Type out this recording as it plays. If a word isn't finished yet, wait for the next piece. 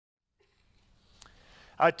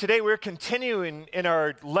Today we're continuing in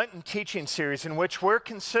our Lenten teaching series in which we're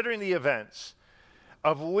considering the events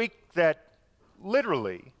of a week that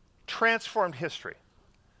literally transformed history.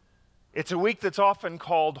 It's a week that's often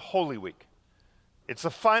called Holy Week. It's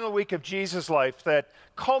the final week of Jesus' life that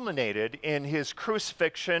culminated in his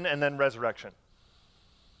crucifixion and then resurrection.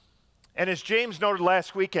 And as James noted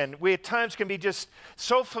last weekend, we at times can be just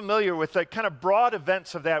so familiar with the kind of broad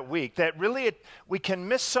events of that week that really we can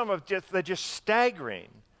miss some of the just staggering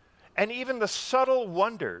and even the subtle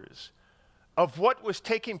wonders of what was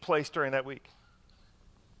taking place during that week.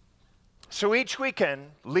 So each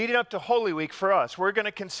weekend, leading up to Holy Week for us, we're going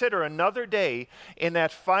to consider another day in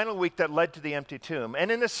that final week that led to the empty tomb.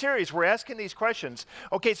 And in this series, we're asking these questions.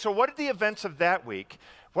 Okay, so what are the events of that week?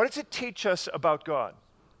 What does it teach us about God?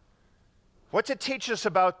 What's it teach us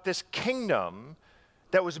about this kingdom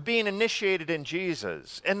that was being initiated in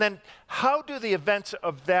Jesus? And then how do the events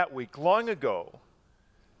of that week, long ago,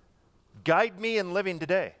 guide me in living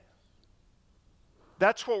today?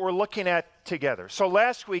 That's what we're looking at together. So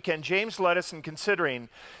last weekend, James led us in considering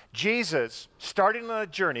Jesus starting on a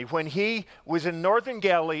journey when he was in northern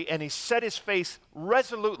Galilee and he set his face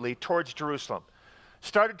resolutely towards Jerusalem.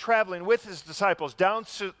 Started traveling with his disciples down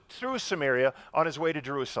through Samaria on his way to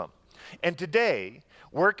Jerusalem. And today,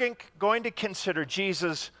 we're going to consider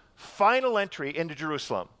Jesus' final entry into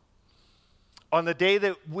Jerusalem on the day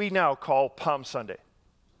that we now call Palm Sunday.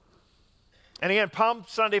 And again, Palm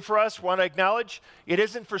Sunday for us, want to acknowledge, it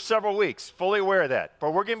isn't for several weeks, fully aware of that.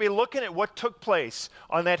 But we're going to be looking at what took place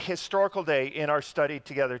on that historical day in our study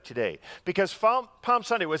together today. Because Palm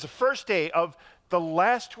Sunday was the first day of the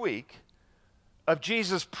last week of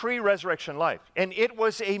Jesus' pre-resurrection life. And it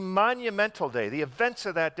was a monumental day, the events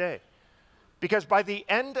of that day. Because by the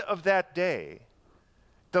end of that day,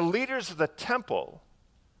 the leaders of the temple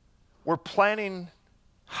were planning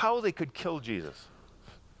how they could kill Jesus.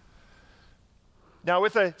 Now,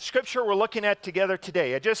 with the scripture we're looking at together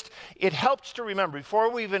today, it helps to remember,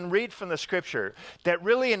 before we even read from the scripture, that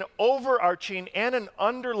really an overarching and an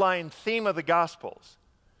underlying theme of the Gospels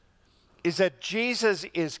is that Jesus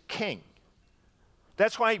is king.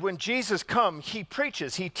 That's why when Jesus comes, he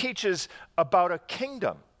preaches, he teaches about a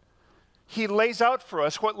kingdom. He lays out for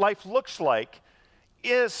us what life looks like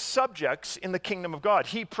as subjects in the kingdom of God.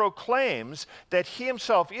 He proclaims that he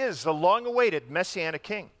himself is the long-awaited Messianic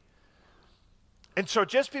king. And so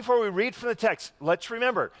just before we read from the text, let's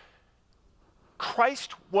remember,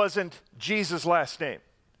 Christ wasn't Jesus' last name,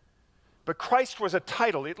 but Christ was a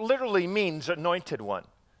title. It literally means anointed one.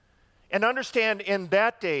 And understand, in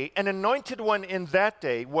that day, an anointed one in that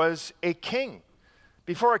day was a king.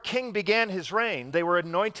 Before a king began his reign, they were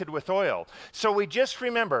anointed with oil. So we just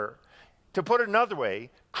remember, to put it another way,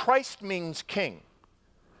 Christ means king.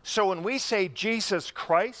 So when we say Jesus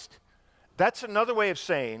Christ, that's another way of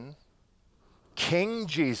saying King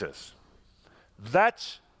Jesus.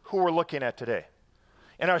 That's who we're looking at today.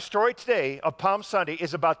 And our story today of Palm Sunday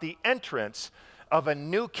is about the entrance of a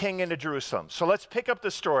new king into Jerusalem. So let's pick up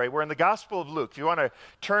the story. We're in the Gospel of Luke. If you want to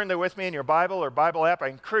turn there with me in your Bible or Bible app, I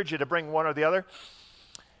encourage you to bring one or the other.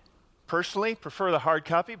 Personally, prefer the hard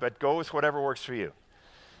copy, but go with whatever works for you.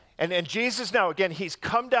 And Jesus now, again, he's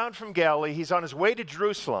come down from Galilee. He's on his way to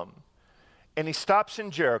Jerusalem. And he stops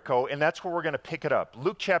in Jericho, and that's where we're going to pick it up.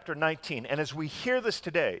 Luke chapter 19. And as we hear this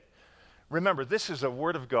today, remember, this is the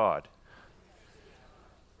Word of God.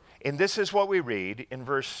 And this is what we read in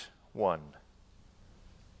verse 1.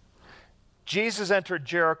 Jesus entered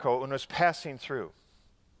Jericho and was passing through.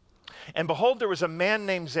 And behold, there was a man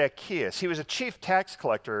named Zacchaeus. He was a chief tax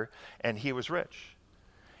collector, and he was rich.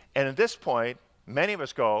 And at this point, many of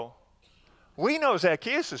us go, we know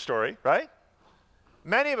Zacchaeus' story, right?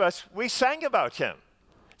 Many of us, we sang about him.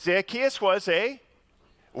 Zacchaeus was a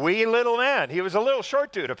wee little man. He was a little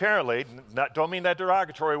short dude, apparently. Don't mean that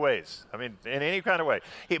derogatory ways. I mean, in any kind of way.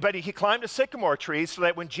 But he climbed a sycamore tree so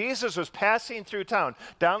that when Jesus was passing through town,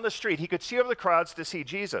 down the street, he could see over the crowds to see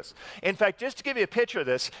Jesus. In fact, just to give you a picture of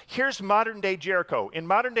this, here's modern-day Jericho. In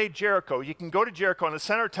modern-day Jericho, you can go to Jericho in the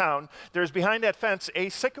center of town. There's behind that fence a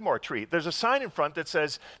sycamore tree. There's a sign in front that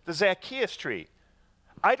says the Zacchaeus tree.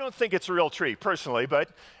 I don't think it's a real tree, personally, but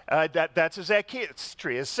that's a Zacchaeus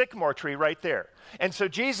tree, a sycamore tree right there. And so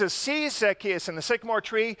Jesus sees Zacchaeus in the sycamore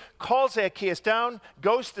tree, calls Zacchaeus down,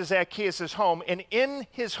 goes to Zacchaeus' home, and in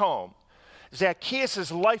his home,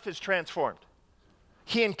 Zacchaeus' life is transformed.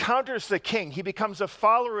 He encounters the king. He becomes a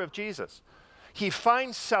follower of Jesus. He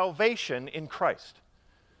finds salvation in Christ.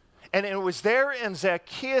 And it was there in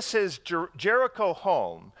Zacchaeus' Jericho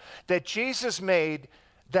home that Jesus made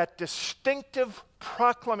that distinctive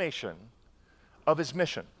proclamation of his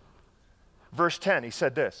mission. Verse 10, he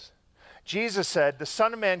said this, Jesus said, the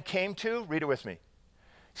Son of Man came to, read it with me,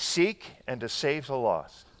 seek and to save the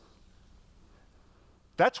lost.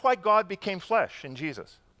 That's why God became flesh in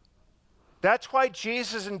Jesus. That's why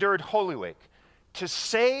Jesus endured Holy Week, to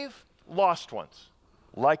save lost ones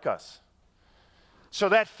like us. So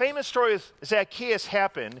that famous story of Zacchaeus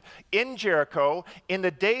happened in Jericho in the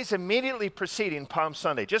days immediately preceding Palm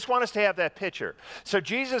Sunday. Just want us to have that picture. So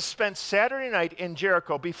Jesus spent Saturday night in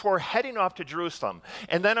Jericho before heading off to Jerusalem.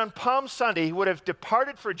 And then on Palm Sunday, he would have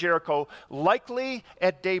departed for Jericho, likely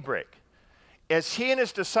at daybreak, as he and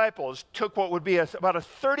his disciples took what would be about a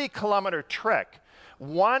 30-kilometer trek,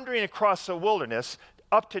 wandering across the wilderness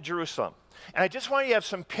up to Jerusalem. And I just want you to have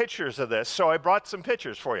some pictures of this, so I brought some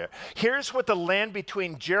pictures for you. Here's what the land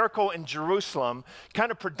between Jericho and Jerusalem kind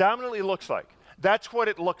of predominantly looks like. That's what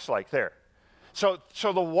it looks like there. So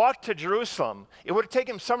the walk to Jerusalem, it would have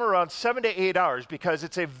taken somewhere around 7 to 8 hours because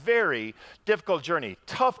it's a very difficult journey,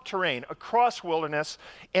 tough terrain, across wilderness,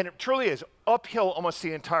 and it truly is uphill almost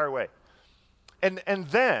the entire way. And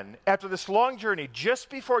then, after this long journey, just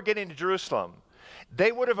before getting to Jerusalem,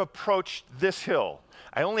 they would have approached this hill.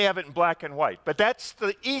 I only have it in black and white, but that's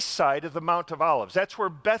the east side of the Mount of Olives. That's where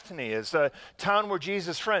Bethany is, the town where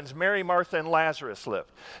Jesus' friends, Mary, Martha, and Lazarus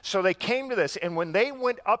lived. So they came to this, and when they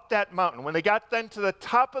went up that mountain, when they got then to the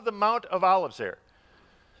top of the Mount of Olives there,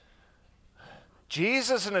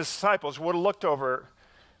 Jesus and his disciples would have looked over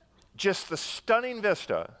just the stunning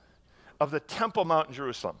vista of the Temple Mount in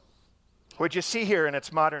Jerusalem, which you see here in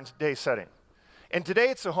its modern day setting. And today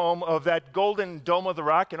it's the home of that golden Dome of the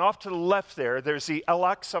Rock, and off to the left there's the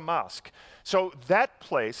Al-Aqsa Mosque. So that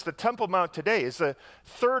place, the Temple Mount today, is the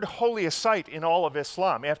third holiest site in all of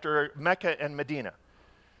Islam after Mecca and Medina.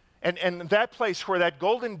 And that place where that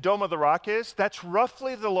golden Dome of the Rock is, that's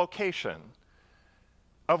roughly the location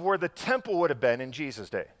of where the temple would have been in Jesus'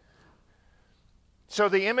 day. So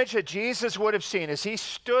the image that Jesus would have seen as he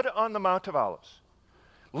stood on the Mount of Olives,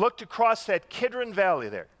 looked across that Kidron Valley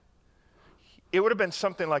there, it would have been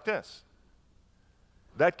something like this.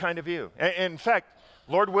 That kind of view. In fact,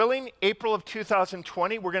 Lord willing, April of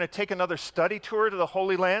 2020, we're going to take another study tour to the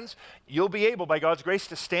Holy Lands. You'll be able, by God's grace,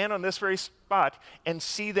 to stand on this very spot and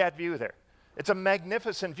see that view there. It's a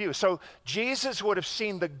magnificent view. So Jesus would have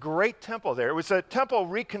seen the great temple there. It was a temple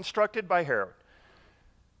reconstructed by Herod,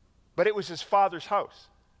 but it was his father's house.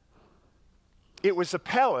 It was the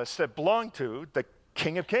palace that belonged to the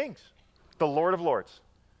King of Kings, the Lord of Lords.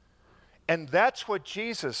 And that's what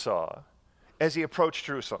Jesus saw as he approached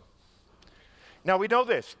Jerusalem. Now we know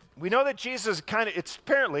this. We know that Jesus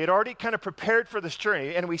apparently had already kind of prepared for this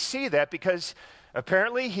journey, and we see that because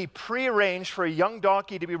apparently he prearranged for a young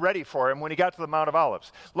donkey to be ready for him when he got to the Mount of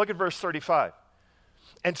Olives. Look at verse 35.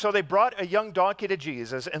 And so they brought a young donkey to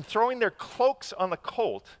Jesus, and throwing their cloaks on the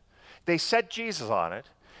colt, they set Jesus on it,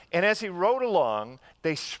 and as he rode along,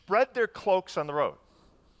 they spread their cloaks on the road.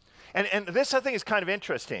 And this, I think, is kind of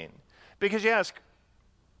interesting. Because you ask,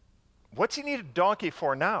 what's he need a donkey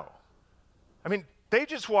for now? I mean, they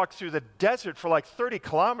just walked through the desert for like 30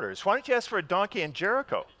 kilometers. Why don't you ask for a donkey in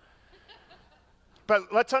Jericho?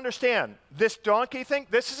 But let's understand, this donkey thing,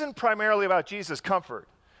 this isn't primarily about Jesus' comfort,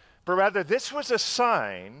 but rather this was a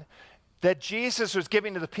sign that Jesus was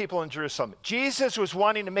giving to the people in Jerusalem. Jesus was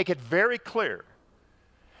wanting to make it very clear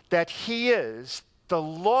that he is the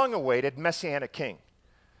long-awaited Messianic King.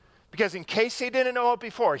 Because in case he didn't know it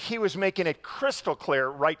before, he was making it crystal clear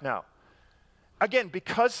right now. Again,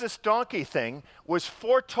 because this donkey thing was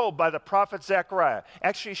foretold by the prophet Zechariah,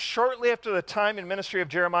 actually shortly after the time and ministry of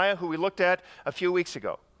Jeremiah, who we looked at a few weeks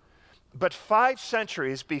ago. But 5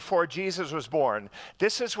 centuries before Jesus was born,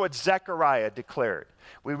 this is what Zechariah declared.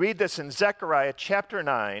 We read this in Zechariah chapter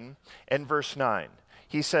 9 and verse 9.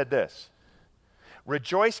 He said this,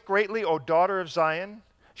 "Rejoice greatly, O daughter of Zion.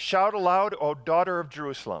 Shout aloud, O daughter of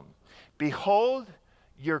Jerusalem. Behold,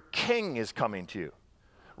 your king is coming to you.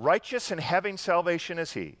 Righteous and having salvation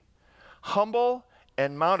is he, humble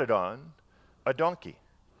and mounted on a donkey,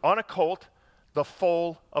 on a colt, the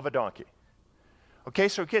foal of a donkey." Okay,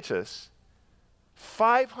 so get this.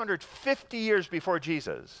 550 years before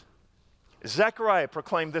Jesus, Zechariah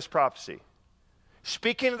proclaimed this prophecy,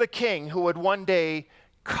 speaking of the king who would one day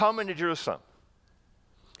come into Jerusalem.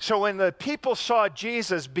 So when the people saw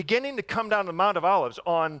Jesus beginning to come down the Mount of Olives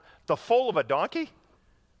on the foal of a donkey,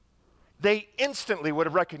 they instantly would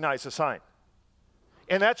have recognized the sign.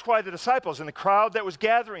 And that's why the disciples and the crowd that was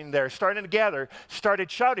gathering there, starting to gather, started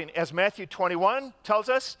shouting, as Matthew 21 tells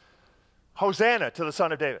us, Hosanna to the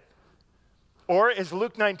Son of David. Or as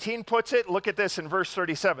Luke 19 puts it, look at this in verse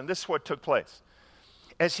 37. This is what took place.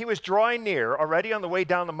 as he was drawing near, already on the way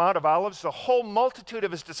down the Mount of Olives, the whole multitude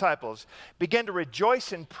of his disciples began to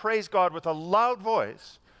rejoice and praise God with a loud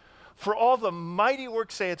voice for all the mighty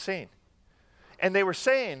works they had seen. And they were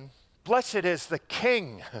saying, "Blessed is the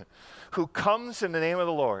King who comes in the name of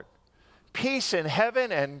the Lord. Peace in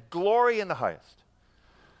heaven and glory in the highest."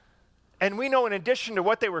 And we know, in addition to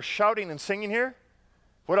what they were shouting and singing here,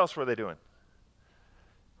 what else were they doing?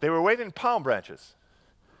 They were waving palm branches.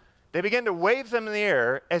 They began to wave them in the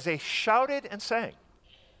air as they shouted and sang,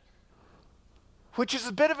 which is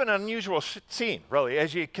a bit of an unusual scene, really,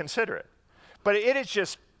 as you consider it. But it is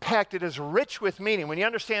just packed, it is rich with meaning when you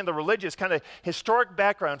understand the religious kind of historic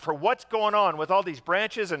background for what's going on with all these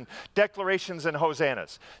branches and declarations and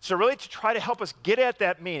hosannas. So really, to try to help us get at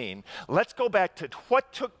that meaning, let's go back to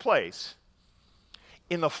what took place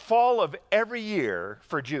in the fall of every year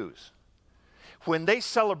for Jews when they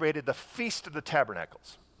celebrated the Feast of the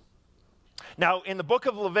Tabernacles. Now, in the book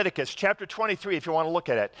of Leviticus, chapter 23, if you want to look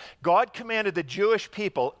at it, God commanded the Jewish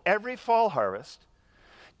people every fall harvest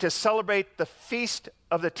to celebrate the Feast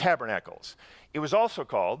of the Tabernacles. It was also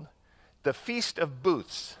called the Feast of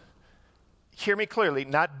Booths. Hear me clearly,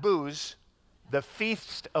 not booze, the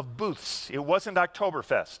Feast of Booths. It wasn't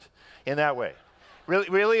Oktoberfest in that way.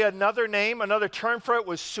 Really another name, another term for it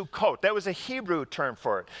was Sukkot. That was a Hebrew term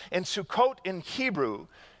for it. And Sukkot in Hebrew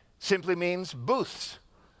simply means booths.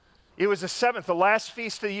 It was the seventh, the last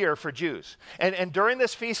feast of the year for Jews. And during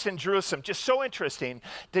this feast in Jerusalem, just so interesting,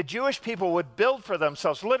 the Jewish people would build for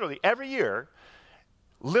themselves, literally every year,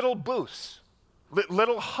 little booths,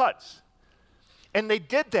 little huts. And they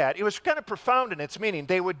did that. It was kind of profound in its meaning.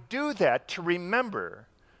 They would do that to remember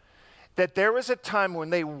that there was a time when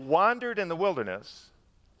they wandered in the wilderness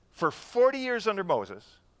for 40 years under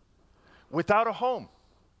Moses without a home,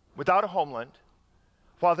 without a homeland,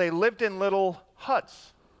 while they lived in little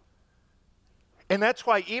huts. And that's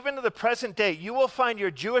why even to the present day, you will find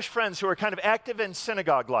your Jewish friends who are kind of active in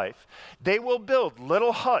synagogue life. They will build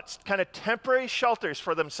little huts, kind of temporary shelters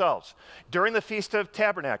for themselves during the Feast of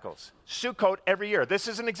Tabernacles, Sukkot, every year. This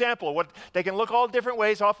is an example of what they can look all different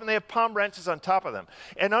ways. Often they have palm branches on top of them.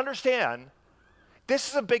 And understand, this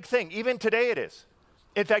is a big thing. Even today it is.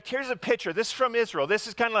 In fact, here's a picture. This is from Israel. This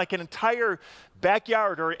is kind of like an entire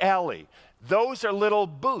backyard or alley. Those are little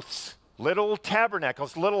booths, little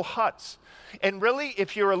tabernacles, little huts. And really,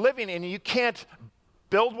 if you're living and you can't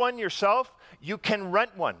build one yourself, you can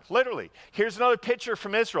rent one, literally. Here's another picture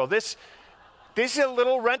from Israel. This is a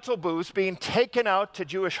little rental booth being taken out to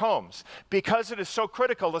Jewish homes because it is so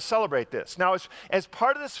critical to celebrate this. Now, as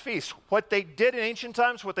part of this feast, what they did in ancient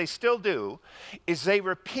times, what they still do, is they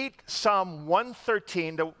repeat Psalm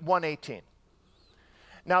 113 to 118.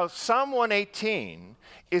 Now, Psalm 118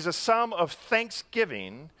 is a psalm of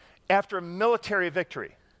thanksgiving after a military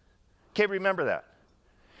victory. Okay, remember that.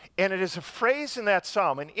 And it is a phrase in that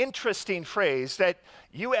psalm, an interesting phrase that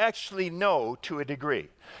you actually know to a degree.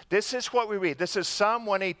 This is what we read. This is Psalm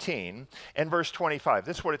 118 and verse 25.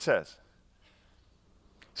 This is what it says.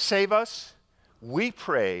 Save us, we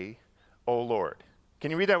pray, O Lord.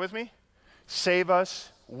 Can you read that with me? Save us,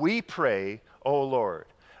 we pray, O Lord.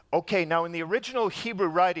 Okay, now in the original Hebrew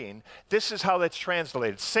writing, this is how that's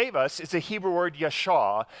translated. Save us is the Hebrew word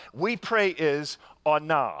yashah. We pray is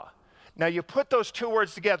anah. Now you put those two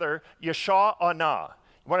words together, yashah anah.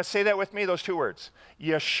 You want to say that with me, those two words?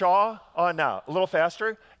 Yashah anah. A little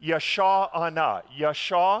faster. Yashah anah.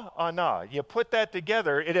 Yashah anah. You put that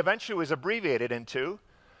together, it eventually was abbreviated into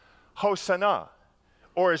Hosanna.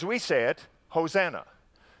 Or as we say it, Hosanna.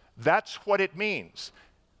 That's what it means.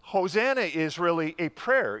 Hosanna is really a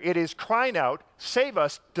prayer. It is crying out, save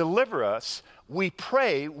us, deliver us. We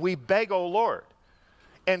pray, we beg, O Lord.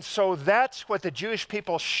 And so that's what the Jewish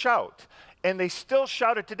people shout. And they still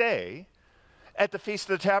shout it today at the Feast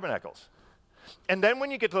of the Tabernacles. And then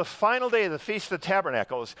when you get to the final day of the Feast of the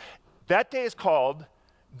Tabernacles, that day is called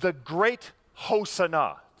the Great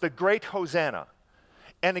Hosanna, the Great Hosanna.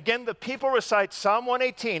 And again, the people recite Psalm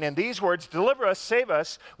 118 and these words, deliver us, save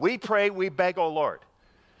us, we pray, we beg, O Lord.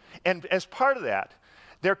 And as part of that,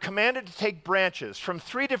 they're commanded to take branches from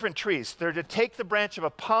 3 different trees. They're to take the branch of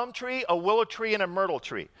a palm tree, a willow tree, and a myrtle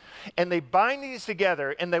tree. And they bind these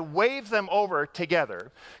together and they wave them over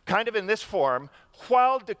together, kind of in this form,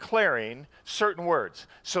 while declaring certain words.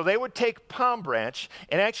 So they would take palm branch,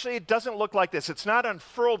 and actually it doesn't look like this. It's not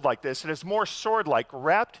unfurled like this. It is more sword-like,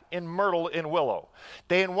 wrapped in myrtle and willow.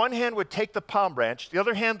 They in one hand would take the palm branch. The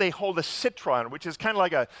other hand they hold a citron, which is kind of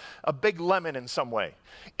like a big lemon in some way.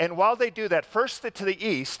 And while they do that, first to the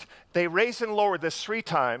east, they raise and lower this 3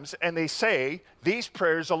 times, and they say these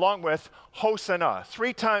prayers along with Hosanna.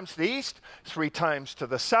 3 times to the east, 3 times to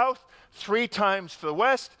the south, 3 times to the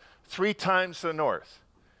west, 3 times to the north.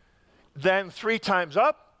 Then 3 times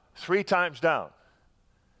up, 3 times down.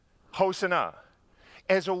 Hosanna.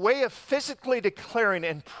 As a way of physically declaring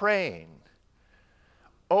and praying,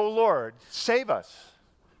 "O Lord, save us.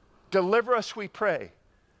 Deliver us, we pray.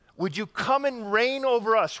 Would you come and reign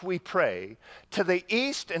over us, we pray, to the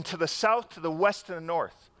east and to the south, to the west and the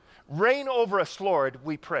north. Reign over us, Lord,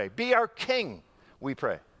 we pray. Be our king, we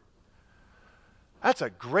pray." That's a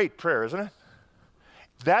great prayer, isn't it?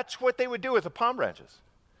 That's what they would do with the palm branches.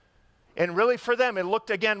 And really for them, it looked,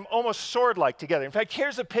 again, almost sword-like together. In fact,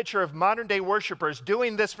 here's a picture of modern-day worshipers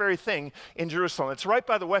doing this very thing in Jerusalem. It's right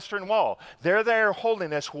by the Western Wall. They're there holding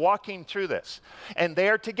this, walking through this. And they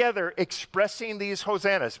are together expressing these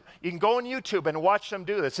hosannas. You can go on YouTube and watch them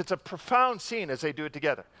do this. It's a profound scene as they do it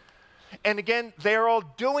together. And again, they're all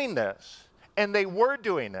doing this, and they were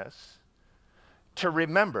doing this to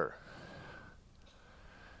remember.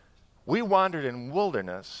 We wandered in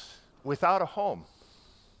wilderness without a home.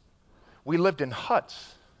 We lived in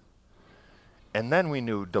huts, and then we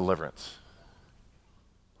knew deliverance.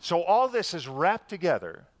 So all this is wrapped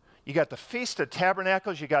together. You got the Feast of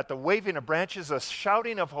Tabernacles, you got the waving of branches, the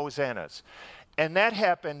shouting of hosannas. And that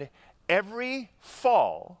happened every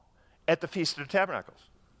fall at the Feast of Tabernacles.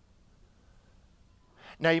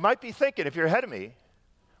 Now you might be thinking, if you're ahead of me,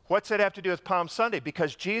 what's that have to do with Palm Sunday?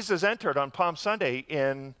 Because Jesus entered on Palm Sunday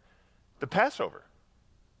in the Passover,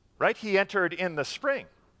 right? He entered in the spring.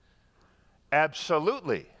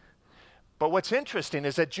 Absolutely. But what's interesting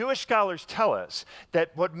is that Jewish scholars tell us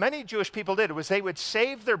that what many Jewish people did was they would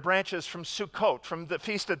save their branches from Sukkot, from the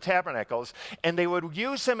Feast of Tabernacles, and they would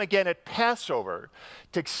use them again at Passover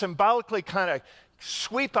to symbolically kind of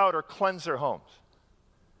sweep out or cleanse their homes.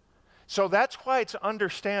 So that's why it's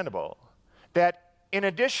understandable that in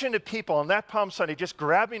addition to people on that Palm Sunday just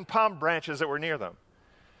grabbing palm branches that were near them,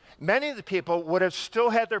 many of the people would have still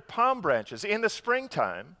had their palm branches in the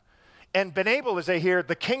springtime and been able, as they hear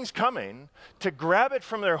the king's coming, to grab it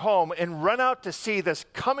from their home and run out to see this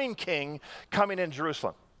coming king coming in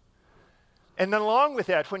Jerusalem. And then along with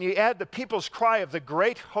that, when you add the people's cry of the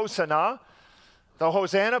great Hosanna, the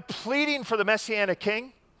Hosanna pleading for the Messianic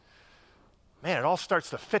king, man, it all starts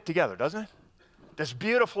to fit together, doesn't it? This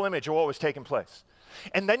beautiful image of what was taking place.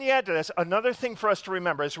 And then you add to this another thing for us to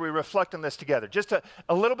remember as we reflect on this together. Just a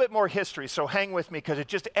little bit more history, so hang with me because it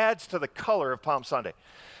just adds to the color of Palm Sunday.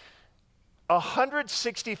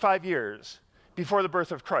 165 years before the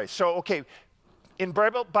birth of Christ. So, okay, in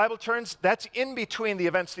Bible terms, that's in between the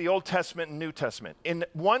events of the Old Testament and New Testament. In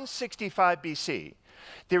 165 BC,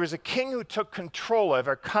 there was a king who took control of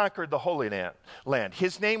or conquered the Holy Land.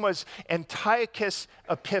 His name was Antiochus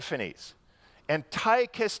Epiphanes.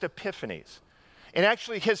 Antiochus Epiphanes. And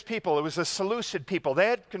actually his people, it was the Seleucid people, they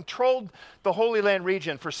had controlled the Holy Land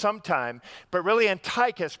region for some time, but really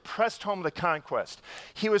Antiochus pressed home the conquest.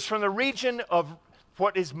 He was from the region of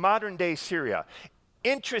what is modern-day Syria.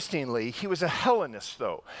 Interestingly, he was a Hellenist,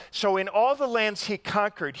 though. So in all the lands he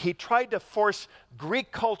conquered, he tried to force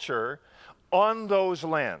Greek culture on those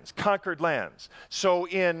lands, conquered lands. So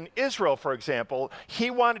in Israel, for example,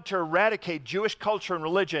 he wanted to eradicate Jewish culture and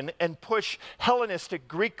religion and push Hellenistic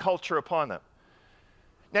Greek culture upon them.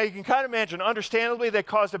 Now, you can kind of imagine, understandably, that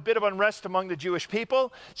caused a bit of unrest among the Jewish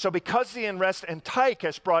people. So because of the unrest,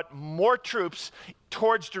 Antiochus brought more troops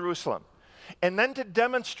towards Jerusalem. And then to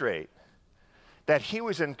demonstrate that he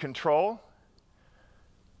was in control,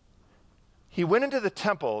 he went into the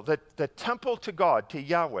temple, the temple to God, to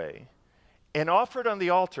Yahweh, and offered on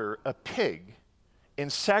the altar a pig in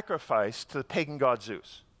sacrifice to the pagan god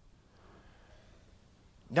Zeus.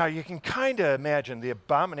 Now, you can kind of imagine the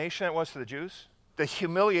abomination that was to the Jews. The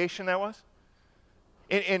humiliation that was.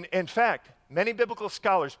 In fact, many biblical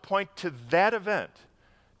scholars point to that event,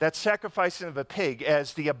 that sacrificing of a pig,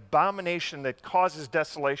 as the abomination that causes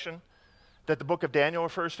desolation that the book of Daniel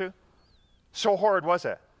refers to. So horrid was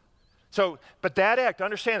that. So, but that act,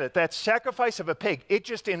 understand that sacrifice of a pig, it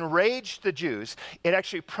just enraged the Jews. It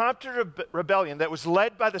actually prompted a rebellion that was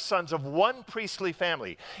led by the sons of one priestly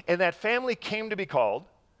family. And that family came to be called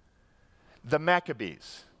the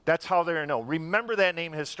Maccabees. That's how they're known. Remember that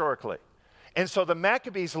name historically. And so the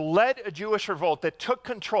Maccabees led a Jewish revolt that took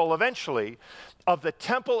control eventually of the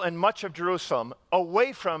temple and much of Jerusalem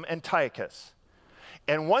away from Antiochus.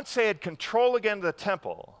 And once they had control again of the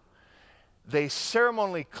temple, they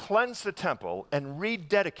ceremonially cleansed the temple and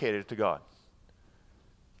rededicated it to God.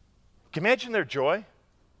 Can you imagine their joy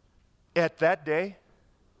at that day?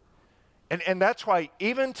 And that's why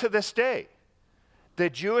even to this day, the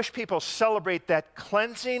Jewish people celebrate that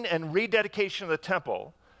cleansing and rededication of the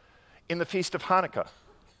temple in the Feast of Hanukkah.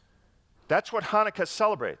 That's what Hanukkah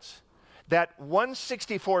celebrates. that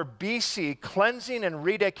 164 BC cleansing and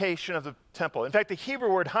rededication of the temple. In fact, the Hebrew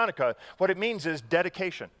word Hanukkah, what it means is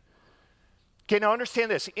dedication. Okay, now understand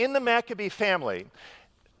this. In the Maccabee family,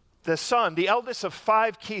 the son, the eldest of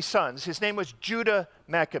 5 key sons, his name was Judah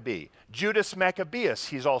Maccabee. Judas Maccabeus,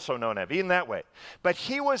 he's also known as, in that way. But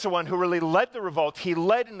he was the one who really led the revolt. He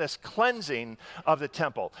led in this cleansing of the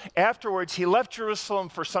temple. Afterwards, he left Jerusalem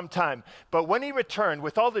for some time. But when he returned,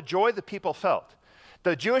 with all the joy the people felt,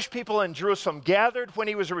 the Jewish people in Jerusalem gathered when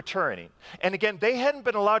he was returning. And again, they hadn't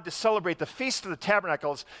been allowed to celebrate the Feast of the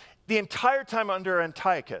Tabernacles the entire time under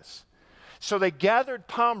Antiochus. So they gathered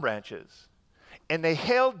palm branches, and they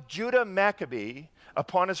hailed Judah Maccabee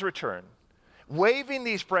upon his return, waving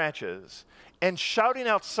these branches and shouting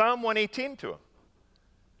out Psalm 118 to him.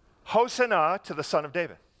 Hosanna to the Son of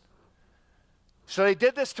David. So they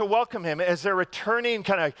did this to welcome him as their returning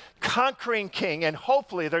kind of conquering king, and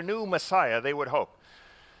hopefully their new Messiah, they would hope,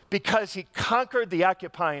 because he conquered the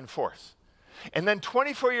occupying force. And then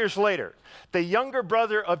 24 years later, the younger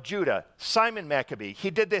brother of Judah, Simon Maccabee, he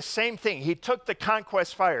did this same thing. He took the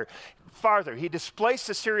conquest farther. He displaced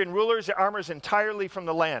the Syrian rulers' armies entirely from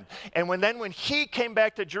the land. And when he came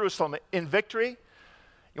back to Jerusalem in victory,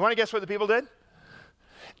 you want to guess what the people did?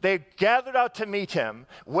 They gathered out to meet him,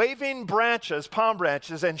 waving branches, palm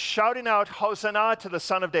branches, and shouting out, Hosanna to the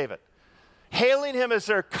Son of David, hailing him as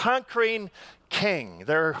their conquering king,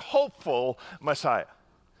 their hopeful Messiah.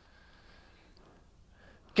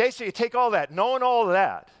 Okay, so you take all that, knowing all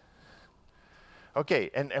that. Okay,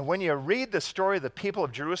 and when you read the story of the people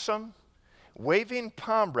of Jerusalem, waving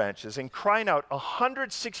palm branches and crying out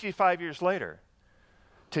 165 years later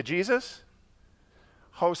to Jesus,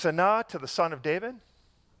 Hosanna to the Son of David,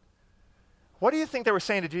 what do you think they were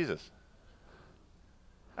saying to Jesus?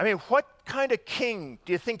 I mean, what kind of king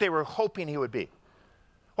do you think they were hoping he would be?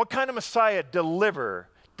 What kind of Messiah, deliverer,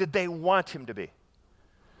 did they want him to be?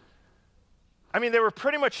 I mean, they were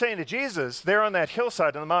pretty much saying to Jesus, there on that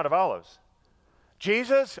hillside on the Mount of Olives,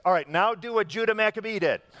 Jesus, all right, now do what Judah Maccabee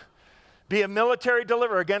did. Be a military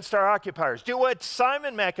deliverer against our occupiers. Do what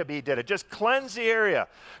Simon Maccabee did. Just cleanse the area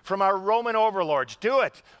from our Roman overlords. Do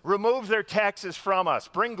it. Remove their taxes from us.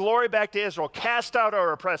 Bring glory back to Israel. Cast out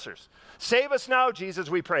our oppressors. Save us now, Jesus,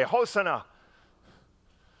 we pray. Hosanna.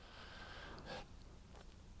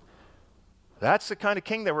 That's the kind of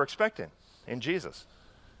king they were expecting in Jesus.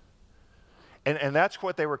 And that's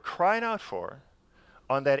what they were crying out for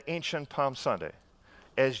on that ancient Palm Sunday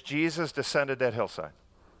as Jesus descended that hillside.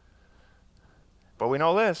 But we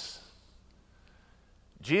know this.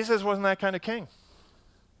 Jesus wasn't that kind of king.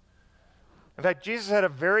 In fact, Jesus had a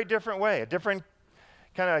very different way, a different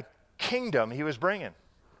kind of kingdom he was bringing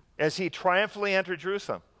as he triumphantly entered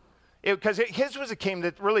Jerusalem. Because his was a kingdom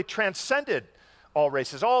that really transcended all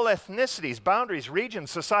races, all ethnicities, boundaries,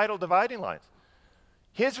 regions, societal dividing lines.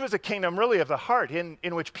 His was a kingdom really of the heart in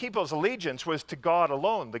which people's allegiance was to God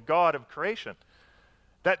alone, the God of creation.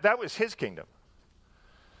 That was his kingdom.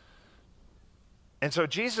 And so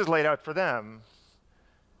Jesus laid out for them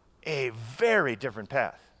a very different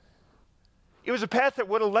path. It was a path that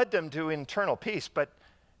would have led them to eternal peace, but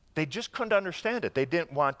they just couldn't understand it. They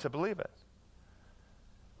didn't want to believe it.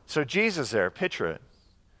 So Jesus there, picture it.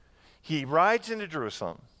 He rides into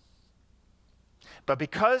Jerusalem, but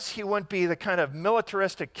because he wouldn't be the kind of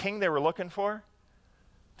militaristic king they were looking for,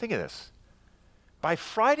 think of this. By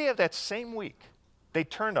Friday of that same week, they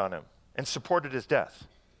turned on him and supported his death.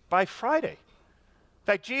 By Friday. In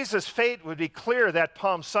fact, Jesus' fate would be clear that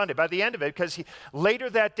Palm Sunday, by the end of it, because later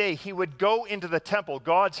that day he would go into the temple,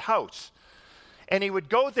 God's house, and he would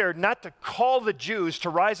go there not to call the Jews to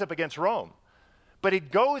rise up against Rome, but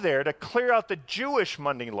he'd go there to clear out the Jewish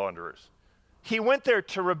money launderers. He went there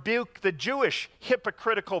to rebuke the Jewish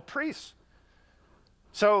hypocritical priests.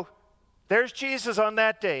 So there's Jesus on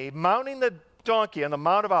that day, mounting the donkey on the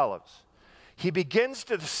Mount of Olives. He begins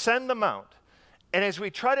to descend the mount. And as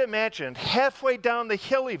we try to imagine, halfway down the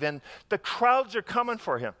hill even, the crowds are coming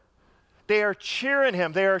for him. They are cheering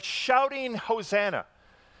him. They are shouting, Hosanna.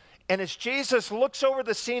 And as Jesus looks over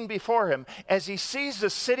the scene before him, as he sees the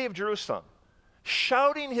city of Jerusalem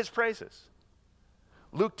shouting his praises,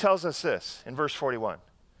 Luke tells us this in verse 41.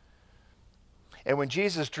 And when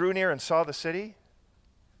Jesus drew near and saw the city,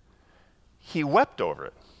 he wept over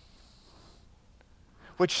it,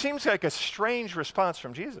 which seems like a strange response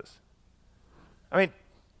from Jesus. I mean,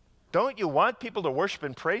 don't you want people to worship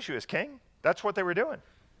and praise you as king? That's what they were doing.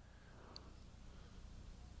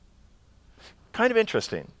 Kind of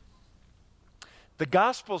interesting. The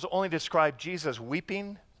Gospels only describe Jesus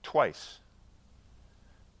weeping twice.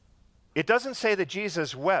 It doesn't say that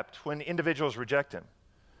Jesus wept when individuals reject him.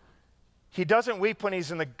 He doesn't weep when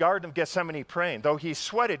he's in the Garden of Gethsemane praying, though he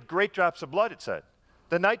sweated great drops of blood, it said.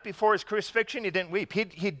 The night before his crucifixion, he didn't weep.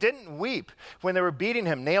 He didn't weep when they were beating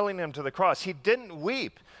him, nailing him to the cross. He didn't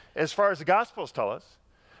weep, as far as the Gospels tell us,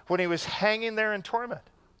 when he was hanging there in torment.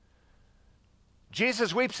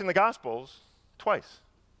 Jesus weeps in the Gospels twice.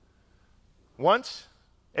 Once,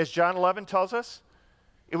 as John 11 tells us,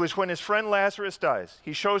 it was when his friend Lazarus dies.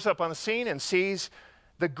 He shows up on the scene and sees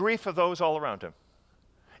the grief of those all around him.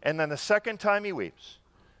 And then the second time he weeps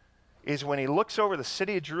is when he looks over the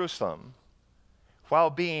city of Jerusalem while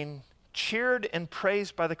being cheered and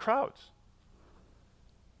praised by the crowds,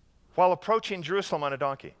 while approaching Jerusalem on a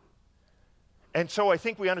donkey. And so I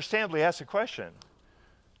think we understandably ask the question,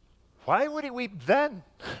 why would he weep then?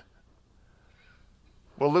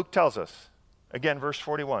 Well, Luke tells us, again, verse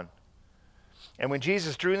 41. And when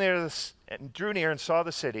Jesus drew near and saw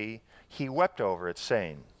the city, he wept over it,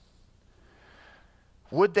 saying,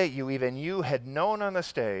 would that even you had known on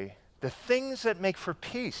this day the things that make for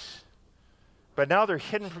peace, but now they're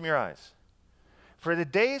hidden from your eyes. For the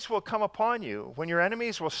days will come upon you when your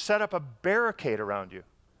enemies will set up a barricade around you.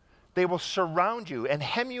 They will surround you and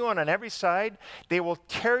hem you on every side. They will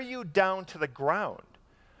tear you down to the ground,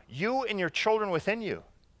 you and your children within you.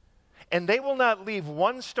 And they will not leave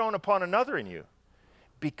one stone upon another in you,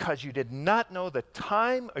 because you did not know the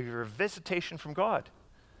time of your visitation from God.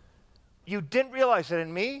 You didn't realize that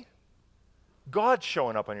in me, God's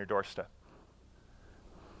showing up on your doorstep.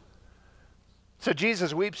 So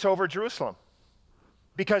Jesus weeps over Jerusalem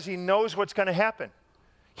because he knows what's going to happen.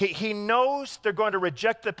 He knows they're going to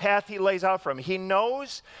reject the path he lays out for them. He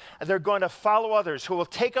knows they're going to follow others who will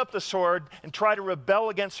take up the sword and try to rebel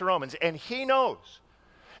against the Romans. And he knows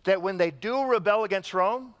that when they do rebel against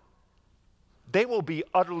Rome, they will be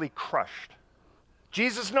utterly crushed.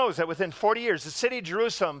 Jesus knows that within 40 years, the city of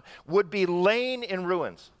Jerusalem would be laying in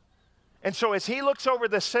ruins. And so as he looks over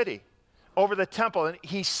the city, over the temple, and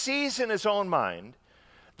he sees in his own mind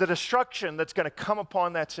the destruction that's going to come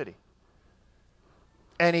upon that city.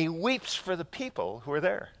 And he weeps for the people who are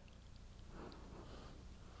there.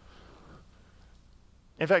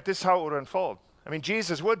 In fact, this is how it would unfold. I mean,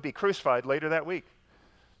 Jesus would be crucified later that week.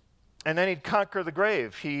 And then he'd conquer the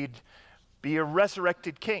grave. He'd be a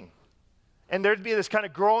resurrected king. And there'd be this kind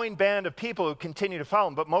of growing band of people who continue to follow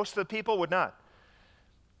him, but most of the people would not.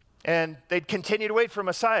 And they'd continue to wait for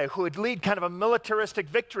Messiah, who would lead kind of a militaristic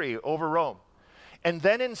victory over Rome. And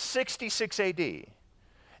then in 66 AD,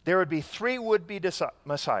 there would be 3 would-be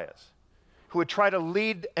messiahs who would try to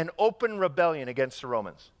lead an open rebellion against the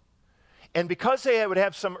Romans. And because they would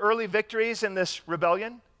have some early victories in this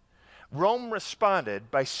rebellion, Rome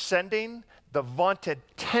responded by sending the vaunted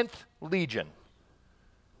 10th Legion,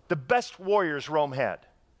 the best warriors Rome had,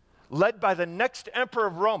 led by the next emperor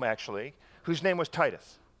of Rome, actually, whose name was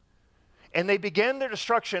Titus. And they began their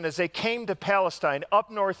destruction as they came to Palestine, up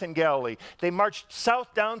north in Galilee. They marched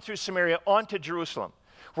south down through Samaria onto Jerusalem,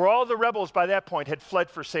 where all the rebels by that point had fled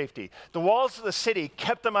for safety. The walls of the city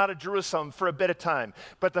kept them out of Jerusalem for a bit of time.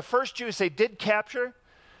 But the first Jews they did capture,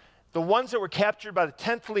 the ones that were captured by the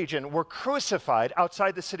 10th Legion, were crucified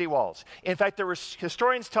outside the city walls. In fact,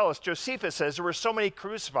 historians tell us, Josephus says, there were so many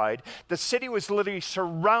crucified, the city was literally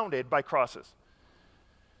surrounded by crosses.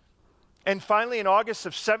 And finally, in August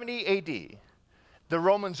of 70 AD, the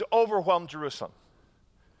Romans overwhelmed Jerusalem.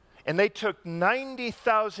 And they took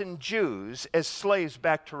 90,000 Jews as slaves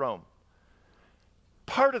back to Rome.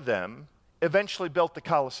 Part of them eventually built the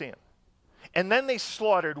Colosseum. And then they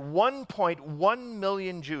slaughtered 1.1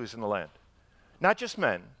 million Jews in the land. Not just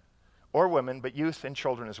men or women, but youth and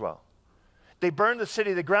children as well. They burned the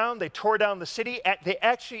city to the ground. They tore down the city. They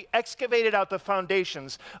actually excavated out the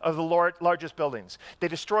foundations of the largest buildings. They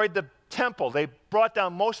destroyed the temple. They brought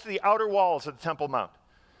down most of the outer walls of the Temple Mount.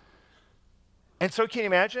 And so can you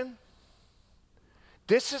imagine?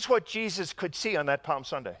 This is what Jesus could see on that Palm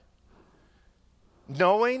Sunday.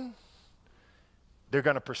 Knowing they're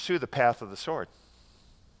going to pursue the path of the sword.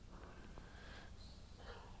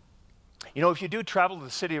 You know, if you do travel to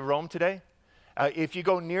the city of Rome today, if you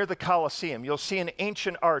go near the Colosseum, you'll see an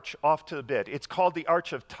ancient arch off to the bit. It's called the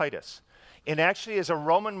Arch of Titus. And actually is a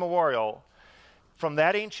Roman memorial from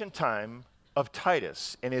that ancient time of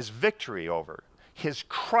Titus and his victory over, his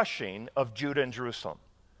crushing of Judah and Jerusalem.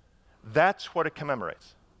 That's what it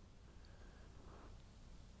commemorates.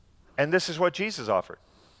 And this is what Jesus offered.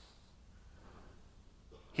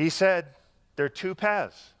 He said, there are 2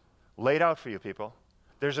 paths laid out for you people.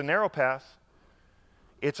 There's a narrow path.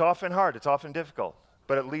 It's often hard, it's often difficult,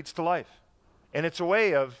 but it leads to life. And it's a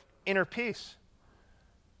way of inner peace.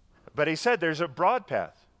 But he said there's a broad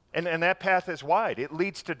path, and that path is wide. It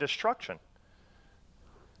leads to destruction.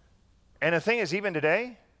 And the thing is, even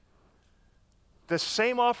today, the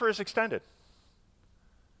same offer is extended.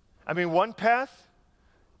 I mean, one path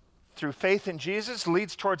through faith in Jesus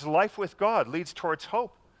leads towards life with God, leads towards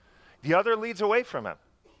hope. The other leads away from him.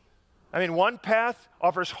 I mean, one path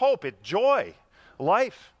offers hope, joy,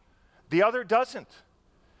 life. The other doesn't.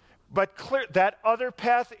 But clear, that other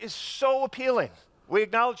path is so appealing. We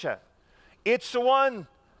acknowledge that. It's the one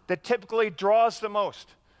that typically draws the most.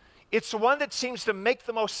 It's the one that seems to make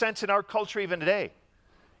the most sense in our culture even today.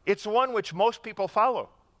 It's the one which most people follow.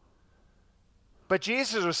 But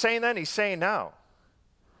Jesus was saying then, he's saying now,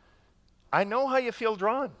 I know how you feel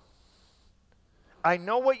drawn. I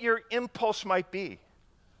know what your impulse might be.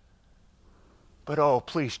 But oh,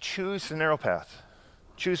 please choose the narrow path.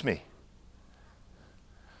 Choose me.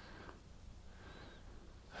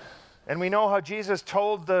 And we know how Jesus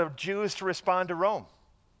told the Jews to respond to Rome,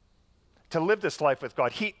 to live this life with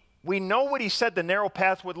God. We know what he said the narrow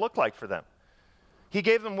path would look like for them. He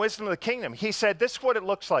gave them wisdom of the kingdom. He said, this is what it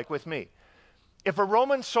looks like with me. If a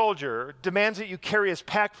Roman soldier demands that you carry his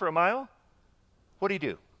pack for a mile, what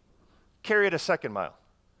do? Carry it a second mile.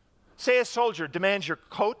 Say a soldier demands your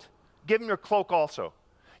coat, give him your cloak also.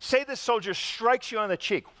 Say the soldier strikes you on the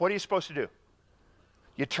cheek, what are you supposed to do?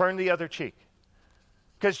 You turn the other cheek.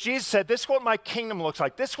 Because Jesus said, this is what my kingdom looks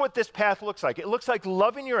like. This is what this path looks like. It looks like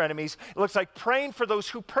loving your enemies. It looks like praying for those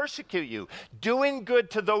who persecute you, doing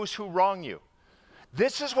good to those who wrong you.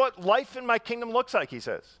 This is what life in my kingdom looks like, he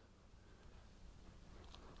says.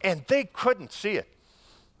 And they couldn't see it.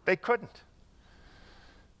 They couldn't.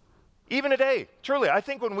 Even today, truly, I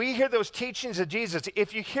think when we hear those teachings of Jesus,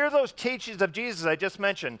 if you hear those teachings of Jesus I just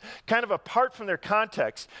mentioned, kind of apart from their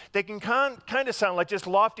context, they can kind of sound like just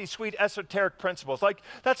lofty, sweet, esoteric principles. Like,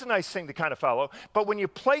 that's a nice thing to kind of follow. But when you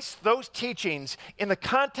place those teachings in the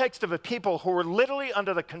context of a people who were literally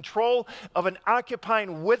under the control of an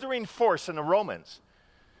occupying, withering force in the Romans,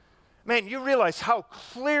 man, you realize how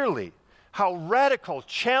clearly, how radical,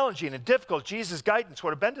 challenging, and difficult Jesus' guidance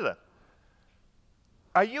would have been to them.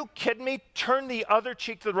 Are you kidding me? Turn the other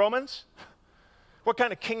cheek to the Romans? What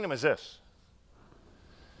kind of kingdom is this?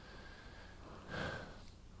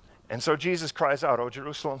 And so Jesus cries out, "O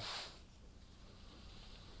Jerusalem,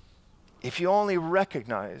 if you only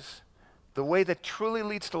recognize the way that truly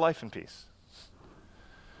leads to life and peace."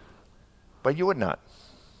 But you would not.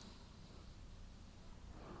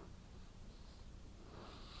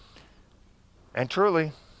 And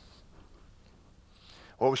truly,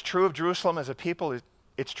 what was true of Jerusalem as a people,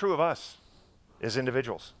 it's true of us as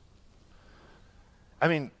individuals. I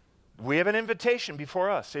mean, we have an invitation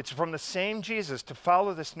before us. It's from the same Jesus to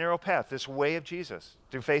follow this narrow path, this way of Jesus,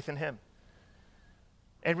 through faith in him.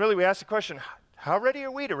 And really, we ask the question, how ready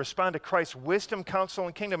are we to respond to Christ's wisdom, counsel,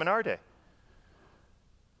 and kingdom in our day?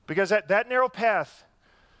 Because that narrow path,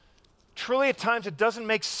 truly at times it doesn't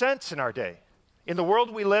make sense in our day. In the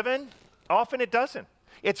world we live in, often it doesn't.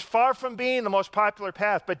 It's far from being the most popular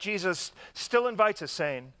path, but Jesus still invites us,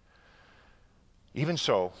 saying, even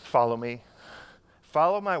so, follow me.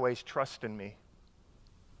 Follow my ways, trust in me.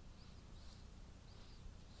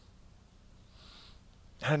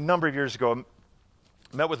 A number of years ago,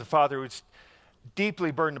 I met with a father who was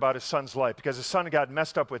deeply burdened about his son's life because his son got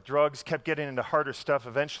messed up with drugs, kept getting into harder stuff,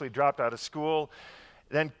 eventually dropped out of school,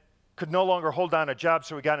 then could no longer hold down a job,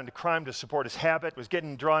 so he got into crime to support his habit, was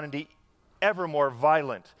getting drawn into ever more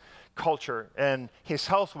violent culture, and his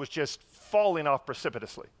health was just falling off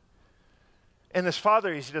precipitously. And this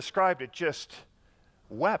father, as he described it, just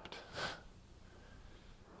wept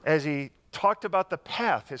as he talked about the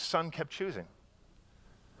path his son kept choosing.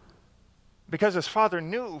 Because his father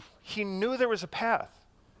knew there was a path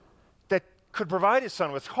that could provide his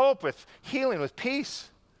son with hope, with healing, with peace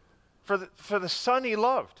for the son he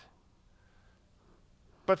loved.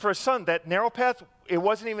 But for his son, that narrow path, it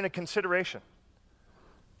wasn't even a consideration.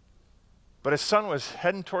 But his son was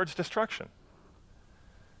heading towards destruction.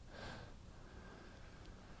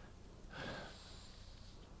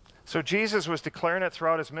 So Jesus was declaring it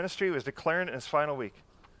throughout his ministry. He was declaring it in his final week.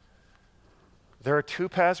 There are two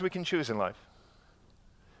paths we can choose in life.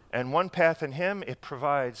 And one path in him, it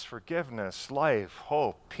provides forgiveness, life,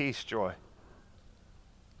 hope, peace, joy.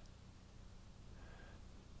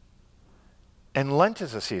 And Lent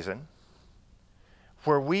is a season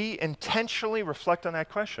where we intentionally reflect on that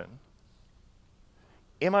question.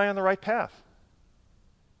 Am I on the right path?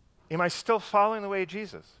 Am I still following the way of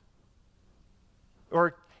Jesus?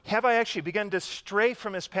 Or have I actually begun to stray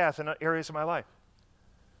from his path in areas of my life?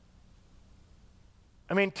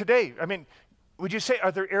 I mean, today, would you say,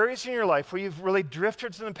 are there areas in your life where you've really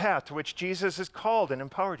drifted from the path to which Jesus has called and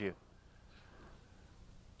empowered you?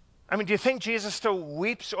 I mean, do you think Jesus still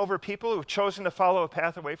weeps over people who've chosen to follow a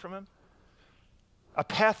path away from him? A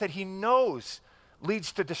path that he knows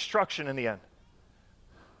leads to destruction in the end.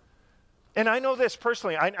 And I know this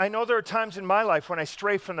personally. I know there are times in my life when I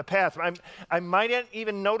stray from the path. I might not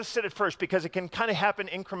even notice it at first because it can kind of happen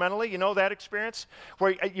incrementally. You know that experience?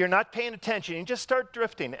 Where you're not paying attention. You just start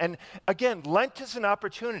drifting. And again, Lent is an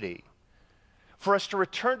opportunity for us to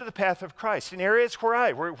return to the path of Christ in areas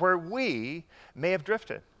where we may have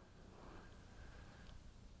drifted.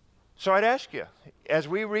 So I'd ask you, as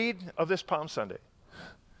we read of this Palm Sunday,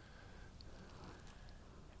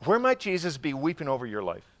 where might Jesus be weeping over your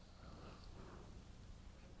life?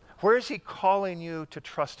 Where is he calling you to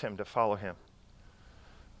trust him, to follow him?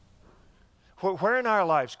 Where in our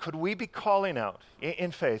lives could we be calling out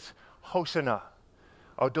in faith, Hosanna?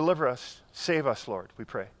 Oh, deliver us, save us, Lord, we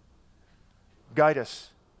pray. Guide us,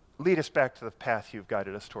 lead us back to the path you've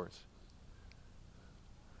guided us towards.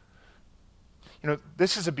 You know,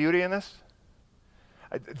 this is a beauty in this.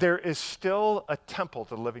 There is still a temple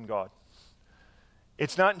to the living God.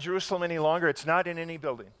 It's not in Jerusalem any longer. It's not in any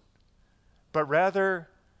building. But rather,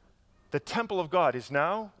 the temple of God is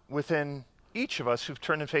now within each of us who've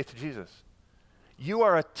turned in faith to Jesus. You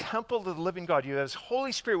are a temple to the living God. You have His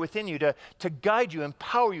Holy Spirit within you to guide you,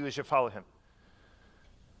 empower you as you follow Him.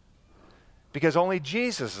 Because only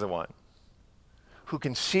Jesus is the one who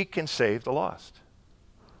can seek and save the lost.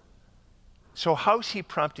 So how's He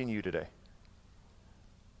prompting you today?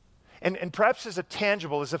 And perhaps as a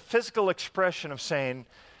tangible, as a physical expression of saying,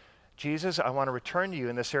 Jesus, I want to return to you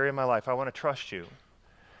in this area of my life. I want to trust you.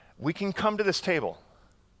 We can come to this table.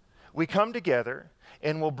 We come together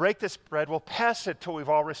and we'll break this bread. We'll pass it till we've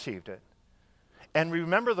all received it. And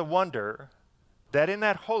remember the wonder that in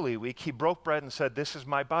that Holy Week, He broke bread and said, this is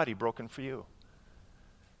my body broken for you.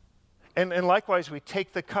 And likewise, we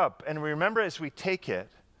take the cup and remember as we take it,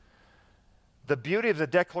 the beauty of the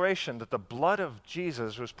declaration that the blood of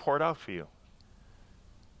Jesus was poured out for you.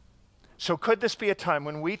 So could this be a time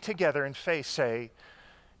when we together in faith say,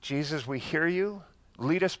 Jesus, we hear you.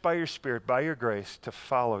 Lead us by your Spirit, by your grace, to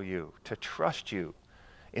follow you, to trust you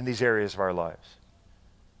in these areas of our lives.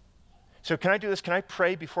 So can I do this? Can I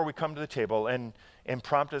pray before we come to the table and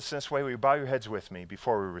prompt us in this way? Will you bow your heads with me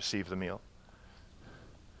before we receive the meal?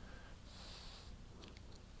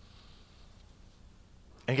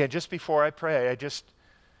 Again, just before I pray,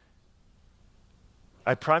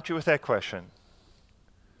 I prompt you with that question.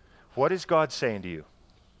 What is God saying to you?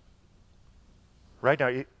 Right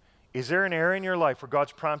now, is there an area in your life where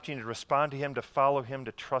God's prompting you to respond to Him, to follow Him,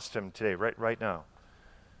 to trust Him today, right now?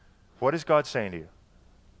 What is God saying to you?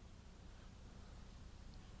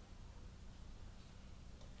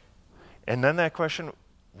 And then that question,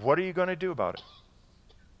 what are you going to do about it?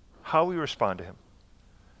 How will you respond to Him?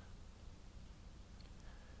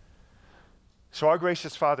 So our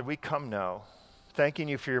gracious Father, we come now thanking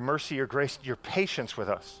you for your mercy, your grace, your patience with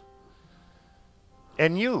us.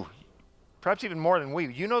 And you, perhaps even more than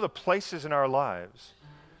we, you know the places in our lives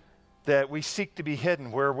that we seek to be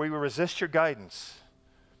hidden, where we will resist your guidance.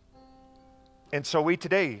 And so we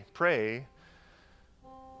today pray,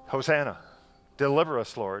 Hosanna, deliver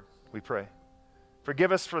us, Lord, we pray.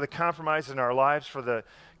 Forgive us for the compromises in our lives, for the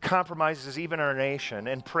compromises even in our nation,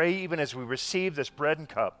 and pray even as we receive this bread and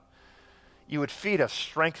cup, you would feed us,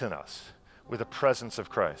 strengthen us with the presence of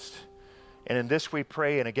Christ. And in this we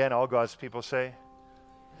pray, and again, all God's people say,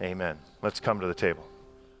 amen. Let's come to the table.